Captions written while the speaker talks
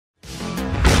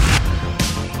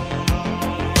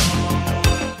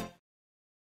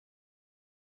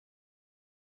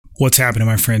What's happening,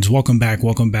 my friends? Welcome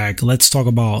back. Let's talk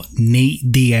about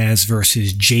Nate Diaz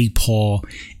versus Jake Paul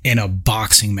in a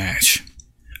boxing match.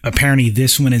 Apparently,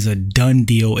 this one is a done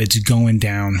deal. It's going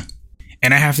down.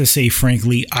 And I have to say,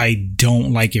 frankly, I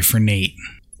don't like it for Nate.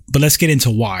 But let's get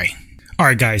into why. All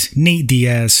right, guys. Nate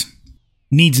Diaz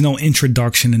needs no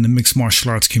introduction in the mixed martial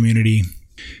arts community.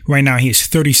 Right now, he is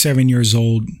 37 years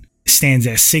old, stands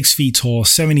at 6 feet tall,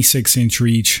 76-inch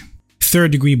reach,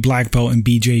 third-degree black belt in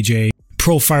BJJ.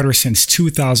 Pro fighter since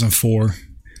 2004,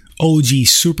 OG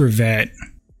super vet,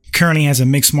 currently has a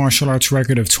mixed martial arts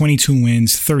record of 22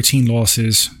 wins, 13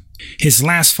 losses. His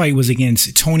last fight was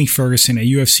against Tony Ferguson at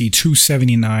UFC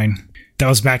 279. That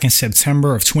was back in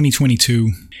September of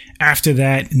 2022. After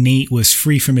that, Nate was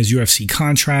free from his UFC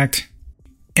contract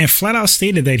and flat out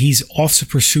stated that he's off to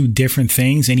pursue different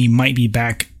things and he might be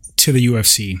back to the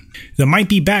UFC. The might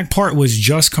be back part was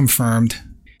just confirmed.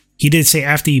 He did say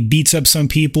after he beats up some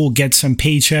people, gets some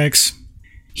paychecks,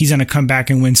 he's going to come back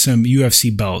and win some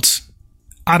UFC belts.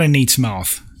 Out of Nate's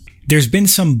mouth. There's been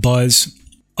some buzz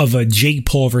of a Jake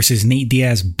Paul versus Nate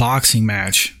Diaz boxing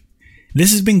match.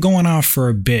 This has been going on for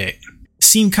a bit.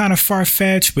 Seemed kind of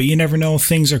far-fetched, but you never know.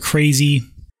 Things are crazy.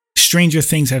 Stranger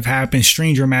things have happened.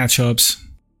 Stranger matchups.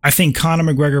 I think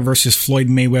Conor McGregor versus Floyd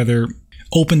Mayweather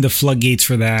opened the floodgates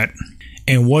for that.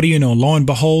 And what do you know? Lo and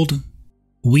behold,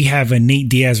 we have a Nate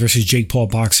Diaz versus Jake Paul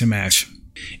boxing match.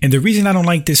 And the reason I don't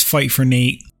like this fight for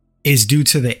Nate is due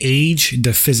to the age, the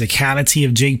physicality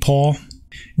of Jake Paul.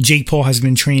 Jake Paul has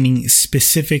been training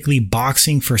specifically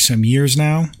boxing for some years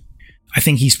now. I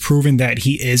think he's proven that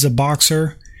he is a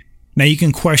boxer. Now you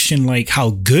can question like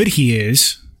how good he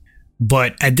is,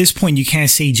 but at this point you can't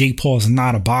say Jake Paul is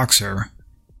not a boxer.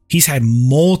 He's had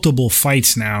multiple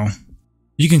fights now.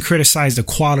 You can criticize the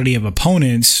quality of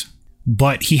opponents,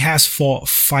 but he has fought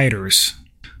fighters,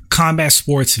 combat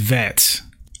sports vets.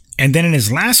 And then in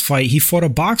his last fight, he fought a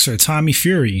boxer, Tommy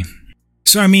Fury.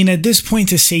 So, I mean, at this point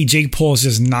to say Jake Paul is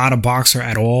just not a boxer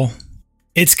at all,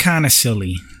 it's kind of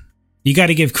silly. You got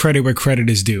to give credit where credit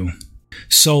is due.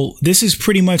 So this is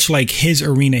pretty much like his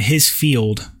arena, his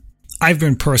field. I've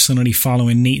been personally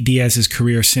following Nate Diaz's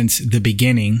career since the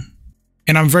beginning.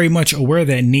 And I'm very much aware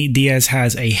that Nate Diaz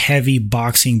has a heavy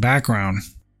boxing background.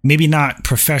 Maybe not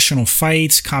professional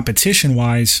fights,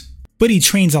 competition-wise, but he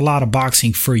trains a lot of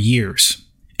boxing for years.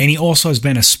 And he also has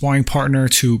been a sparring partner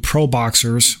to pro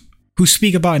boxers who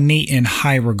speak about Nate in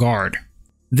high regard.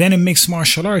 Then in mixed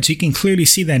martial arts, you can clearly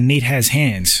see that Nate has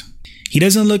hands. He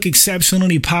doesn't look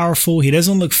exceptionally powerful, he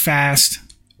doesn't look fast,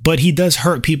 but he does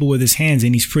hurt people with his hands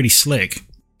and he's pretty slick.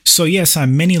 So yes,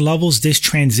 on many levels, this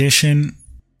transition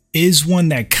is one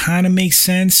that kind of makes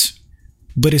sense,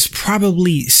 but it's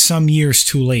probably some years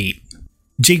too late.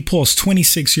 Jake Paul's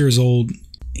 26 years old.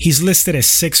 He's listed as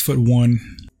 6'1".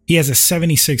 He has a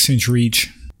 76-inch reach.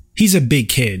 He's a big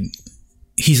kid.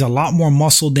 He's a lot more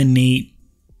muscle than Nate,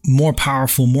 more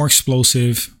powerful, more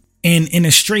explosive. And in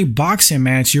a straight boxing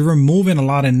match, you're removing a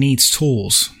lot of Nate's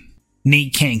tools.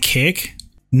 Nate can't kick.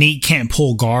 Nate can't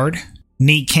pull guard.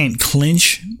 Nate can't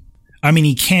clinch. I mean,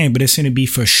 he can, but it's going to be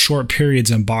for short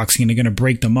periods in boxing. They're going to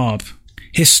break them up.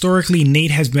 Historically,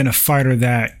 Nate has been a fighter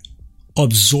that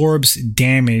absorbs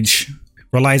damage,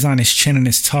 relies on his chin and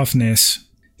his toughness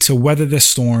to weather the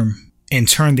storm and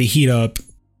turn the heat up,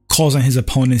 causing his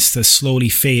opponents to slowly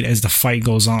fade as the fight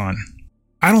goes on.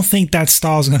 I don't think that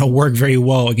style is going to work very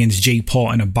well against Jake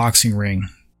Paul in a boxing ring.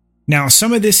 Now,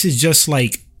 some of this is just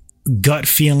like gut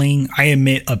feeling, I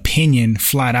admit opinion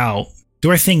flat out.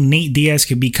 Do I think Nate Diaz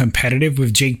could be competitive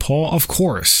with Jake Paul? Of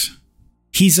course.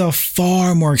 He's a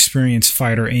far more experienced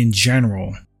fighter in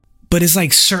general. But it's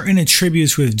like certain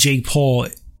attributes with Jake Paul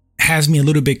has me a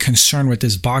little bit concerned with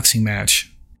this boxing match.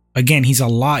 Again, he's a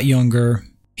lot younger.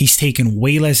 He's taken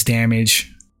way less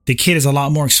damage. The kid is a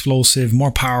lot more explosive,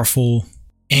 more powerful.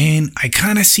 And I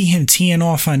kind of see him teeing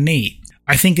off on Nate.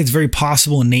 I think it's very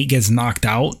possible Nate gets knocked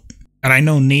out. And I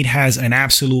know Nate has an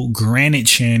absolute granite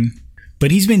chin, but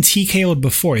he's been TKO'd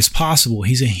before. It's possible.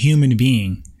 He's a human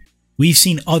being. We've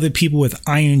seen other people with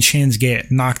iron chins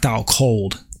get knocked out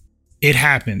cold. It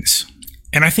happens.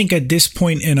 And I think at this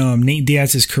point in Nate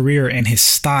Diaz's career and his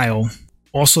style,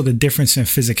 also the difference in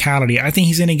physicality, I think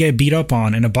he's going to get beat up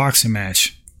on in a boxing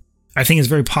match. I think it's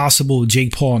very possible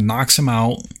Jake Paul knocks him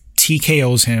out,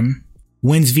 TKOs him,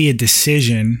 wins via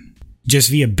decision,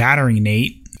 just via battering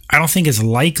Nate. I don't think it's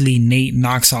likely Nate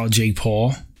knocks out Jake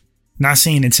Paul. Not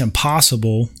saying it's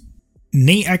impossible.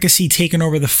 Nate, I could see taking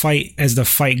over the fight as the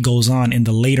fight goes on in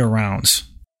the later rounds.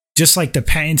 Just like the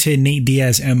patented Nate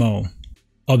Diaz MO.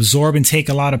 Absorb and take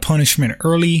a lot of punishment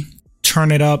early,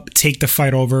 turn it up, take the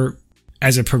fight over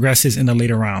as it progresses in the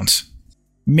later rounds.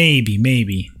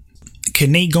 Maybe. Could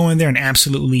Nate go in there and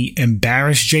absolutely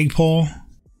embarrass Jake Paul?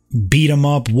 Beat him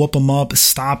up, whoop him up,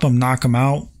 stop him, knock him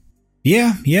out?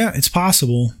 Yeah, it's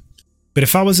possible. But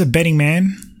if I was a betting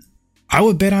man, I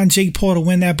would bet on Jake Paul to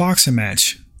win that boxing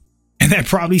match. And that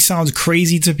probably sounds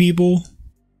crazy to people,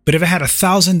 but if I had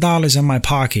 $1,000 in my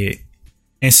pocket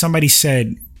and somebody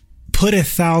said, put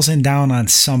 1,000 down on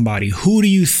somebody, who do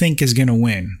you think is going to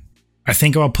win? I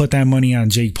think I'll put that money on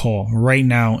Jake Paul right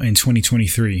now in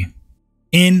 2023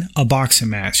 in a boxing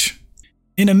match.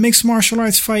 In a mixed martial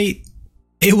arts fight,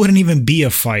 it wouldn't even be a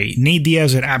fight. Nate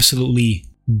Diaz would absolutely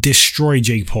destroy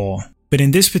Jake Paul. But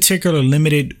in this particular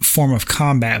limited form of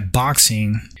combat,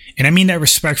 boxing, and I mean that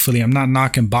respectfully, I'm not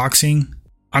knocking boxing.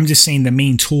 I'm just saying the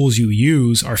main tools you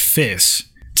use are fists.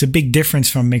 It's a big difference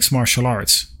from mixed martial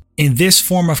arts. In this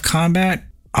form of combat,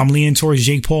 I'm leaning towards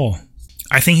Jake Paul.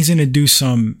 I think he's going to do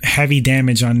some heavy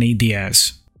damage on Nate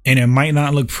Diaz. And it might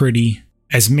not look pretty.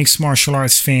 As mixed martial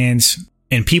arts fans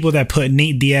and people that put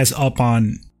Nate Diaz up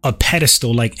on a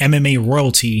pedestal like MMA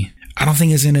royalty, I don't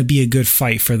think it's going to be a good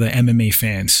fight for the MMA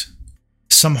fans.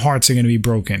 Some hearts are going to be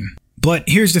broken. But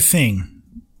here's the thing.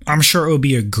 I'm sure it will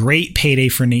be a great payday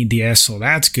for Nate Diaz, so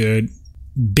that's good.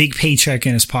 Big paycheck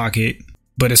in his pocket.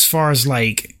 But as far as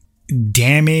like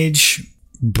damage,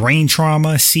 brain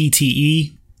trauma,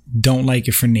 CTE, don't like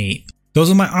it for Nate.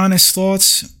 Those are my honest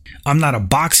thoughts. I'm not a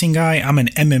boxing guy. I'm an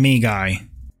MMA guy.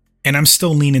 And I'm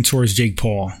still leaning towards Jake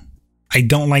Paul. I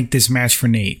don't like this match for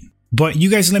Nate. But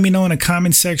you guys let me know in the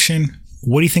comment section.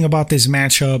 What do you think about this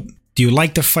matchup? Do you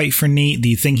like the fight for Nate? Do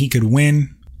you think he could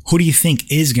win? Who do you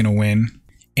think is going to win?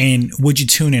 And would you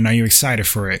tune in? Are you excited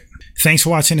for it? Thanks for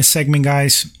watching this segment,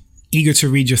 guys. Eager to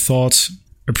read your thoughts.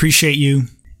 Appreciate you.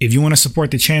 If you want to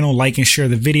support the channel, like and share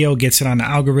the video. Gets it on the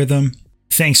algorithm.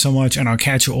 Thanks so much, and I'll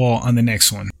catch you all on the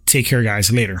next one. Take care,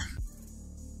 guys. Later.